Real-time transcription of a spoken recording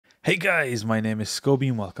Hey guys, my name is Scoby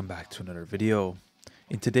and welcome back to another video.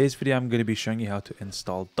 In today's video I'm going to be showing you how to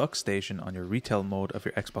install DuckStation on your retail mode of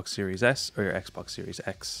your Xbox Series S or your Xbox Series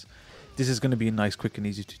X. This is going to be a nice quick and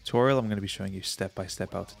easy tutorial. I'm going to be showing you step by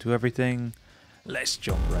step how to do everything. Let's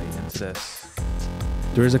jump right into this.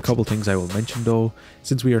 There is a couple things I will mention though.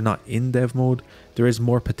 Since we are not in dev mode, there is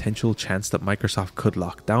more potential chance that Microsoft could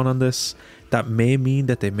lock down on this. That may mean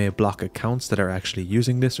that they may block accounts that are actually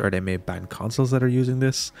using this, or they may ban consoles that are using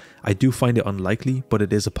this. I do find it unlikely, but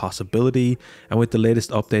it is a possibility. And with the latest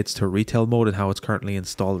updates to retail mode and how it's currently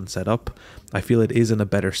installed and set up, I feel it is in a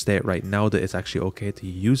better state right now that it's actually okay to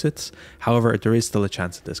use it. However, there is still a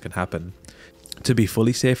chance that this can happen. To be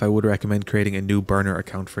fully safe, I would recommend creating a new burner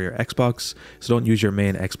account for your Xbox. So don't use your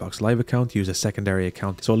main Xbox Live account, use a secondary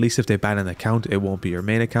account. So at least if they ban an account, it won't be your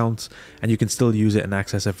main account. And you can still use it and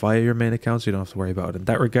access it via your main account, so you don't have to worry about it in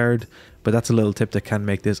that regard. But that's a little tip that can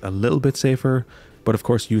make this a little bit safer. But of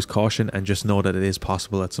course, use caution and just know that it is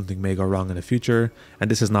possible that something may go wrong in the future. And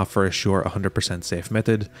this is not for a sure 100% safe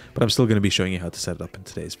method, but I'm still going to be showing you how to set it up in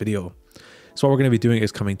today's video. So what we're going to be doing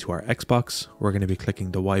is coming to our Xbox, we're going to be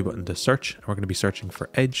clicking the Y button to search, and we're going to be searching for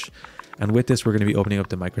Edge. And with this, we're going to be opening up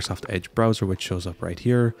the Microsoft Edge browser, which shows up right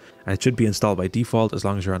here. And it should be installed by default as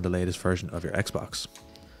long as you're on the latest version of your Xbox.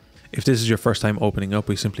 If this is your first time opening up,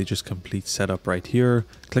 we simply just complete setup right here.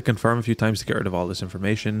 Click confirm a few times to get rid of all this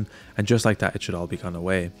information. And just like that, it should all be gone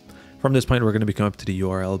away. From this point, we're going to be coming up to the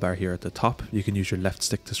URL bar here at the top. You can use your left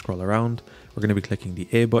stick to scroll around. We're going to be clicking the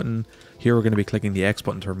A button. Here, we're going to be clicking the X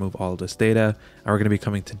button to remove all of this data. And we're going to be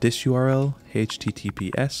coming to this URL,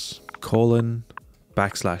 https://.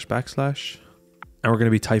 And we're going to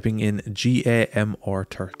be typing in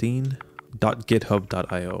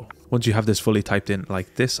gamr13.github.io. Once you have this fully typed in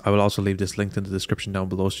like this, I will also leave this linked in the description down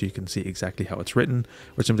below so you can see exactly how it's written.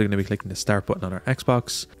 We're simply going to be clicking the start button on our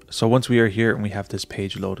Xbox. So once we are here and we have this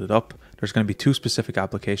page loaded up, there's going to be two specific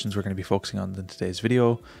applications we're going to be focusing on in today's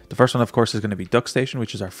video. The first one, of course, is going to be DuckStation,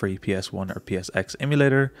 which is our free PS1 or PSX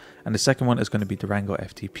emulator. And the second one is going to be Durango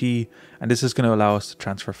FTP. And this is going to allow us to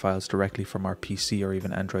transfer files directly from our PC or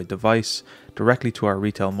even Android device directly to our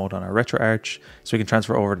retail mode on our RetroArch, so we can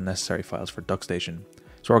transfer over the necessary files for DuckStation.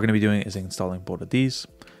 So what we're going to be doing is installing both of these.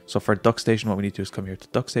 So for DuckStation, what we need to do is come here to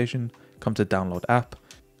DuckStation, come to download app,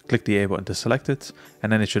 click the A button to select it,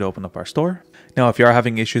 and then it should open up our store. Now, if you are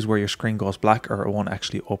having issues where your screen goes black or it won't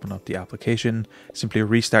actually open up the application, simply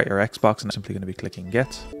restart your Xbox and I'm simply going to be clicking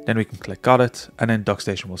get. Then we can click got it, and then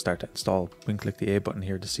DuckStation will start to install. We can click the A button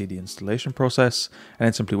here to see the installation process, and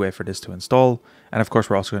then simply wait for this to install. And of course,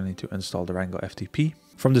 we're also going to need to install Durango FTP.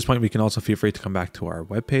 From this point, we can also feel free to come back to our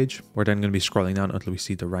web page. We're then going to be scrolling down until we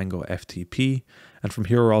see Durango FTP. And from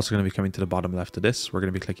here, we're also going to be coming to the bottom left of this. We're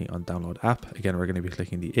going to be clicking on download app. Again, we're going to be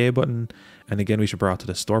clicking the A button. And again, we should be brought to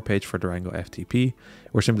the store page for Durango FTP.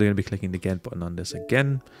 We're simply going to be clicking the get button on this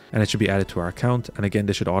again. And it should be added to our account. And again,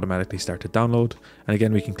 this should automatically start to download. And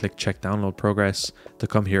again, we can click check download progress to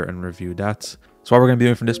come here and review that. So what we're going to be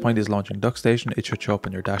doing from this point is launching DuckStation. It should show up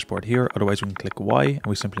on your dashboard here. Otherwise, we can click Y and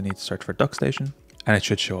we simply need to search for DuckStation. And it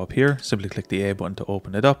should show up here. Simply click the A button to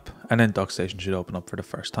open it up, and then DuckStation should open up for the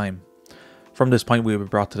first time. From this point, we will be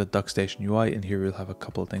brought to the DuckStation UI, and here we'll have a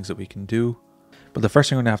couple of things that we can do. But the first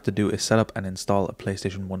thing we're going to have to do is set up and install a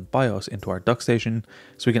PlayStation 1 BIOS into our DuckStation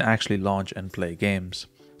so we can actually launch and play games.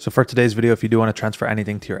 So for today's video, if you do want to transfer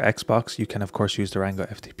anything to your Xbox, you can of course use Durango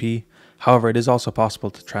FTP. However, it is also possible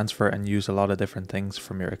to transfer and use a lot of different things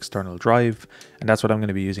from your external drive, and that's what I'm going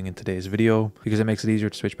to be using in today's video because it makes it easier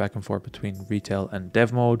to switch back and forth between retail and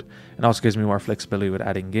dev mode, and also gives me more flexibility with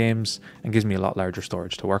adding games and gives me a lot larger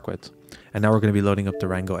storage to work with. And now we're going to be loading up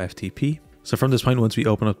Durango FTP. So from this point, once we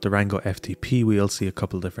open up Durango FTP, we'll see a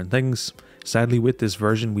couple different things. Sadly, with this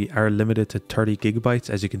version, we are limited to 30 gigabytes.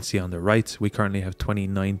 As you can see on the right, we currently have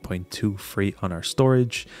 29.2 free on our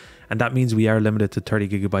storage. And that means we are limited to 30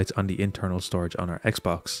 gigabytes on the internal storage on our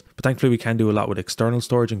Xbox. But thankfully, we can do a lot with external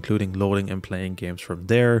storage, including loading and playing games from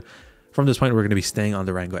there. From this point, we're going to be staying on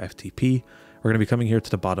Durango FTP. We're going to be coming here to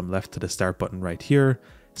the bottom left to the start button right here.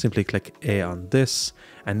 Simply click A on this.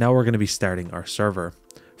 And now we're going to be starting our server.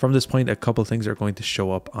 From this point, a couple things are going to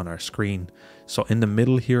show up on our screen. So in the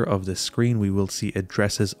middle here of the screen, we will see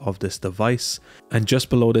addresses of this device. And just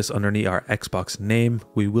below this, underneath our Xbox name,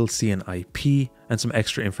 we will see an IP and some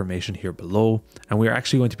extra information here below. And we're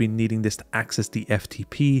actually going to be needing this to access the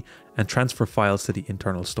FTP and transfer files to the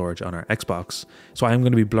internal storage on our Xbox. So I'm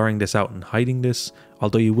going to be blurring this out and hiding this,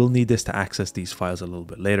 although you will need this to access these files a little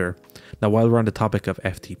bit later. Now, while we're on the topic of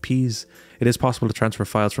FTPs, it is possible to transfer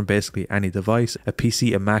files from basically any device, a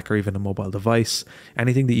PC, a Mac, or even a mobile device.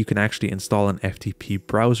 Anything that you can actually install an FTP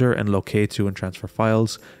browser and locate to and transfer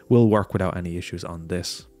files will work without any issues on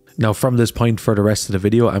this. Now from this point for the rest of the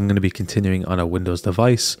video, I'm going to be continuing on a Windows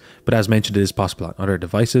device, but as mentioned, it is possible on other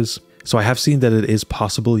devices. So I have seen that it is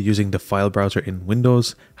possible using the file browser in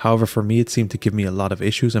Windows. However, for me, it seemed to give me a lot of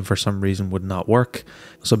issues and for some reason would not work.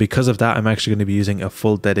 So because of that, I'm actually going to be using a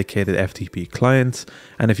full dedicated FTP client.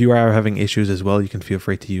 And if you are having issues as well, you can feel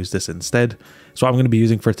free to use this instead. So what I'm going to be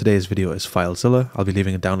using for today's video is FileZilla. I'll be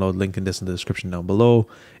leaving a download link in this in the description down below.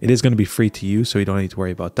 It is going to be free to use, so you don't need to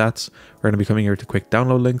worry about that. We're going to be coming here to quick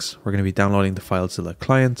download links. We're going to be downloading the FileZilla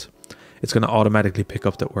client. It's going to automatically pick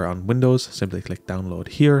up that we're on Windows. Simply click download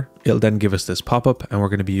here. It'll then give us this pop-up and we're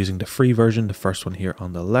going to be using the free version, the first one here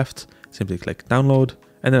on the left. Simply click download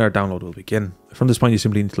and then our download will begin. From this point, you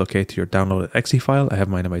simply need to locate your downloaded exe file. I have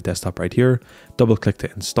mine on my desktop right here. Double click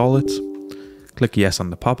to install it. Click yes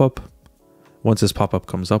on the pop-up. Once this pop-up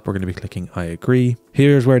comes up, we're going to be clicking I agree.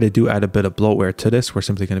 Here's where they do add a bit of bloatware to this. We're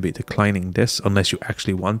simply going to be declining this unless you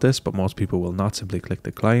actually want this, but most people will not. Simply click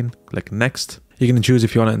decline, click next. You can choose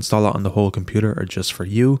if you want to install it on the whole computer or just for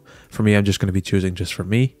you. For me, I'm just going to be choosing just for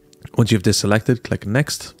me. Once you have this selected, click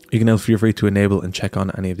next. You can now feel free to enable and check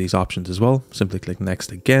on any of these options as well. Simply click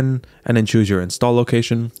next again and then choose your install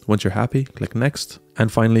location. Once you're happy, click next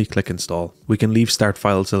and finally click install. We can leave Start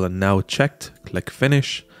FileZilla now checked, click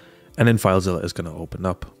finish. And then FileZilla is going to open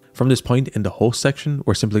up. From this point in the host section,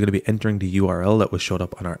 we're simply going to be entering the URL that was showed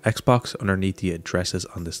up on our Xbox underneath the addresses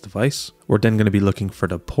on this device. We're then going to be looking for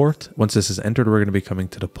the port. Once this is entered, we're going to be coming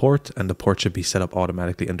to the port and the port should be set up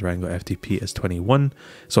automatically in Durango FTP as 21.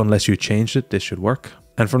 So unless you changed it, this should work.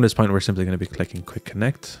 And from this point, we're simply going to be clicking quick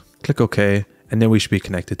connect, click OK. And then we should be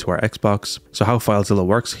connected to our Xbox. So how FileZilla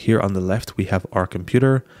works, here on the left, we have our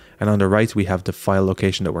computer. And on the right, we have the file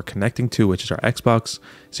location that we're connecting to, which is our Xbox.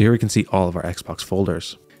 So here we can see all of our Xbox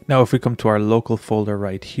folders. Now, if we come to our local folder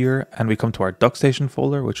right here, and we come to our DuckStation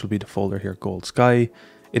folder, which will be the folder here, Gold Sky,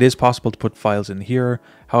 it is possible to put files in here.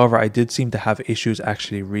 However, I did seem to have issues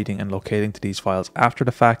actually reading and locating to these files after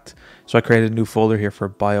the fact. So I created a new folder here for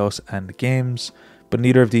BIOS and games, but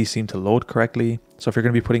neither of these seem to load correctly. So if you're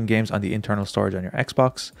going to be putting games on the internal storage on your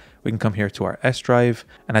Xbox, we can come here to our S drive,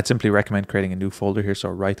 and I'd simply recommend creating a new folder here. So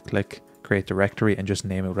right click, create directory, and just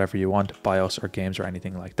name it whatever you want, BIOS or games or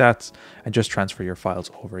anything like that, and just transfer your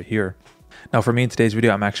files over here. Now for me in today's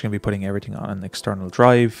video, I'm actually going to be putting everything on an external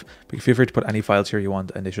drive, but feel free to put any files here you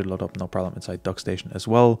want and they should load up no problem inside DuckStation as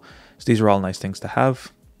well. So these are all nice things to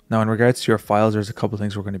have. Now in regards to your files, there's a couple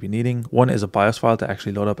things we're going to be needing. One is a BIOS file to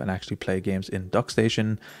actually load up and actually play games in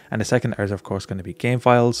DuckStation. And the second is of course going to be game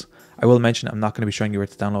files. I will mention I'm not going to be showing you where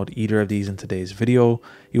to download either of these in today's video.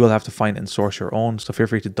 You will have to find and source your own. So feel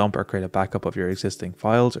free to dump or create a backup of your existing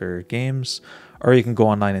files or your games. Or you can go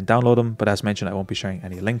online and download them. But as mentioned, I won't be sharing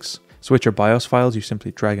any links. So with your BIOS files, you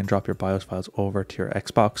simply drag and drop your BIOS files over to your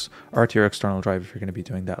Xbox or to your external drive if you're going to be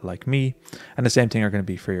doing that like me. And the same thing are going to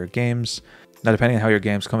be for your games. Now, depending on how your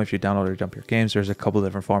games come, if you download or dump your games, there's a couple of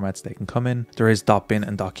different formats they can come in. There is .bin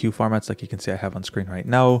and .q formats like you can see I have on screen right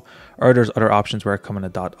now, or there's other options where it come in a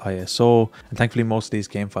 .iso, and thankfully most of these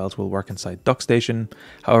game files will work inside DuckStation.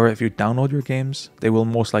 However, if you download your games, they will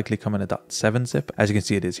most likely come in a .7-zip, as you can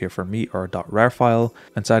see it is here for me, or a .rar file,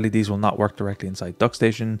 and sadly these will not work directly inside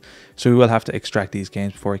DuckStation, so we will have to extract these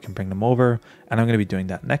games before we can bring them over, and I'm going to be doing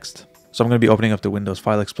that next. So I'm going to be opening up the Windows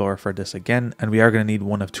File Explorer for this again, and we are going to need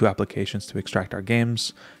one of two applications to extract our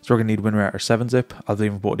games. So we're going to need WinRAR or 7-zip. I'll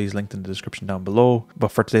leave both of these linked in the description down below, but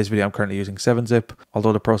for today's video I'm currently using 7-zip,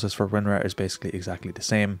 although the process for WinRAR is basically exactly the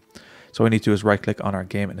same. So what we need to do is right click on our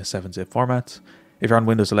game in a 7-zip format. If you're on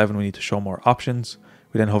Windows 11, we need to show more options.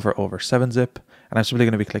 We then hover over 7-zip, and I'm simply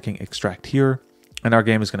going to be clicking extract here, and our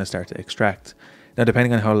game is going to start to extract. Now,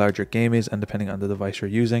 depending on how large your game is and depending on the device you're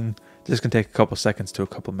using, this can take a couple seconds to a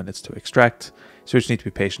couple minutes to extract. So you just need to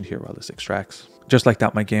be patient here while this extracts. Just like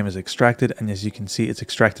that, my game is extracted, and as you can see, it's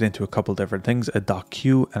extracted into a couple different things, a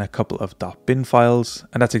 .q and a couple of .bin files,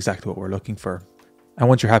 and that's exactly what we're looking for. And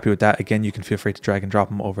once you're happy with that, again, you can feel free to drag and drop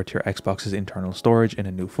them over to your Xbox's internal storage in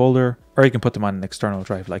a new folder, or you can put them on an external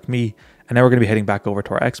drive like me. And now we're going to be heading back over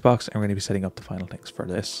to our Xbox, and we're going to be setting up the final things for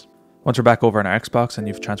this. Once we're back over on our Xbox and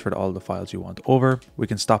you've transferred all the files you want over, we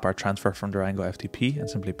can stop our transfer from Durango FTP and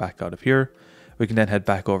simply back out of here. We can then head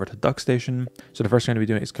back over to DuckStation. So the first thing we're going to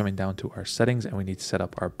be doing is coming down to our settings, and we need to set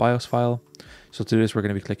up our BIOS file. So to do this, we're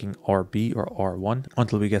going to be clicking RB or R1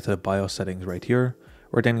 until we get to the BIOS settings right here.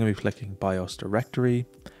 We're then going to be clicking BIOS directory,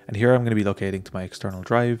 and here I'm going to be locating to my external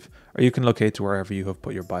drive, or you can locate to wherever you have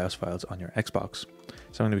put your BIOS files on your Xbox.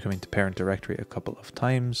 So I'm going to be coming to parent directory a couple of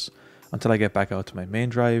times until I get back out to my main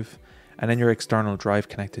drive. And then your external drive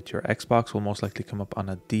connected to your Xbox will most likely come up on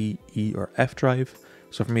a D, E, or F drive.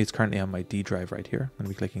 So for me, it's currently on my D drive right here. I'm going to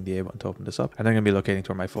be clicking the A button to open this up, and then I'm going to be locating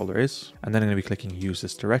to where my folder is. And then I'm going to be clicking use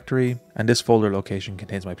this directory, and this folder location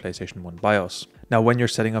contains my PlayStation 1 BIOS. Now, when you're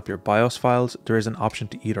setting up your BIOS files, there is an option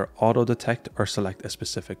to either auto detect or select a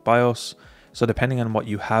specific BIOS. So depending on what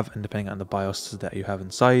you have and depending on the BIOS that you have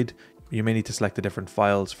inside, you may need to select the different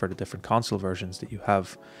files for the different console versions that you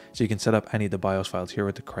have. So you can set up any of the BIOS files here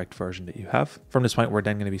with the correct version that you have. From this point, we're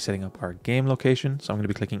then going to be setting up our game location. So I'm going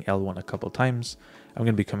to be clicking L1 a couple times. I'm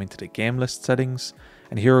going to be coming to the game list settings.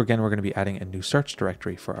 And here again, we're going to be adding a new search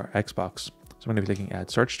directory for our Xbox. So I'm going to be clicking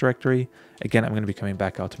add search directory. Again, I'm going to be coming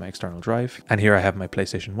back out to my external drive. And here I have my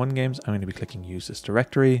PlayStation 1 games. I'm going to be clicking use this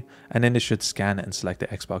directory. And then this should scan and select the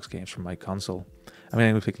Xbox games from my console. I'm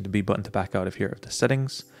going to be clicking the B button to back out of here of the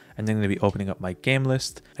settings. And then I'm going to be opening up my game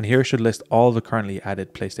list. And here it should list all the currently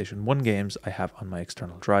added PlayStation 1 games I have on my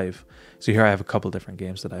external drive. So here I have a couple different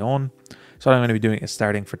games that I own. So what I'm going to be doing is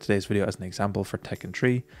starting for today's video as an example for Tekken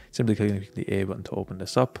 3. Simply clicking the A button to open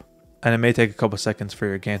this up. And it may take a couple seconds for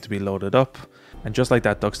your game to be loaded up. And just like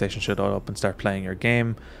that, DuckStation should load up and start playing your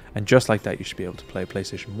game. And just like that, you should be able to play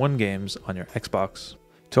PlayStation 1 games on your Xbox.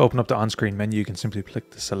 To open up the on-screen menu, you can simply click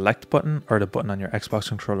the select button or the button on your Xbox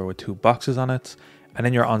controller with two boxes on it. And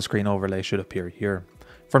then your on-screen overlay should appear here.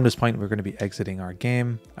 From this point, we're going to be exiting our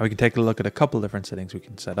game, and we can take a look at a couple different settings we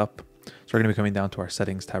can set up. So we're going to be coming down to our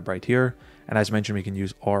settings tab right here. And as mentioned, we can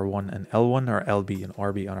use R1 and L1 or LB and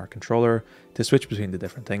RB on our controller to switch between the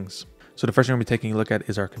different things. So the first thing we're going to be taking a look at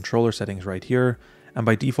is our controller settings right here. And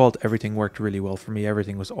by default, everything worked really well for me.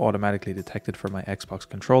 Everything was automatically detected for my Xbox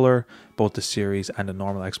controller, both the series and the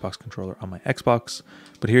normal Xbox controller on my Xbox.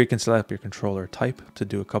 But here you can set up your controller type to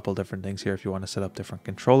do a couple different things here if you want to set up different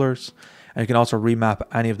controllers. And you can also remap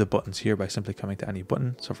any of the buttons here by simply coming to any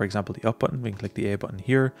button. So for example, the up button, we can click the A button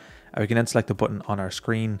here. And we can then select the button on our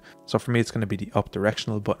screen. So for me, it's going to be the up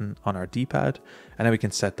directional button on our D-pad. And then we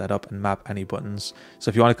can set that up and map any buttons. So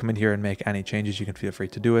if you want to come in here and make any changes, you can feel free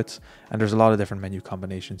to do it. And there's a lot of different menu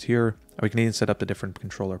combinations here. And we can even set up the different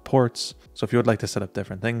controller ports. So if you would like to set up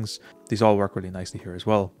different things, these all work really nicely here as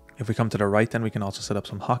well. If we come to the right, then we can also set up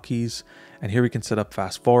some hotkeys. And here we can set up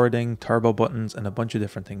fast forwarding, turbo buttons, and a bunch of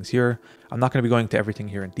different things here. I'm not going to be going to everything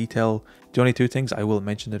here in detail. The only two things I will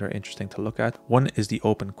mention that are interesting to look at. One is the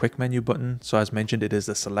open quick menu button. So as mentioned, it is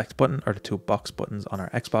the select button or the two box buttons on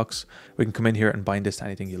our Xbox. We can come in here and bind this to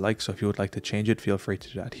anything you like. So if you would like to change it, feel free to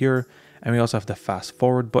do that here. And we also have the fast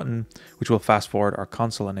forward button, which will fast forward our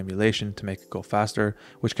console and emulation to make it go faster,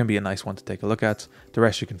 which can be a nice one to take a look at. The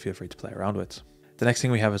rest you can feel free to play around with. The next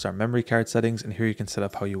thing we have is our memory card settings, and here you can set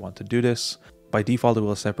up how you want to do this. By default, it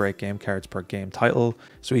will separate game cards per game title,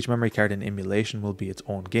 so each memory card in emulation will be its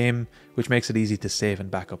own game, which makes it easy to save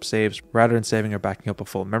and back up saves. Rather than saving or backing up a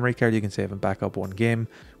full memory card, you can save and back up one game,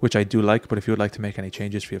 which I do like, but if you would like to make any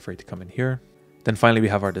changes, feel free to come in here. Then finally, we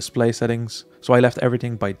have our display settings. So I left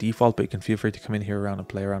everything by default, but you can feel free to come in here around and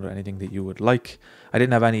play around with anything that you would like. I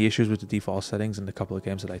didn't have any issues with the default settings in the couple of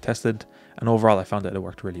games that I tested, and overall I found that it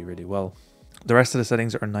worked really, really well. The rest of the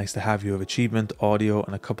settings are nice to have. You have achievement, audio,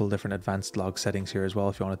 and a couple different advanced log settings here as well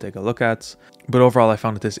if you want to take a look at. But overall, I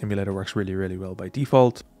found that this emulator works really, really well by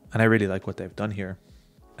default, and I really like what they've done here.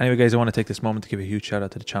 Anyway, guys, I want to take this moment to give a huge shout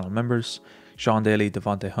out to the channel members. Sean Daly,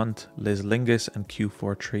 Devonte Hunt, Liz Lingus, and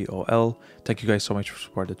Q43OL. Thank you guys so much for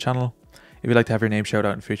supporting the channel. If you'd like to have your name shout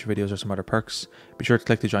out in future videos or some other perks, be sure to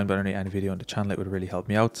click the join button on any video on the channel. It would really help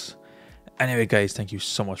me out. Anyway, guys, thank you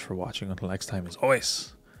so much for watching. Until next time, as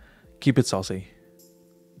always, keep it saucy.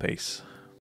 Peace.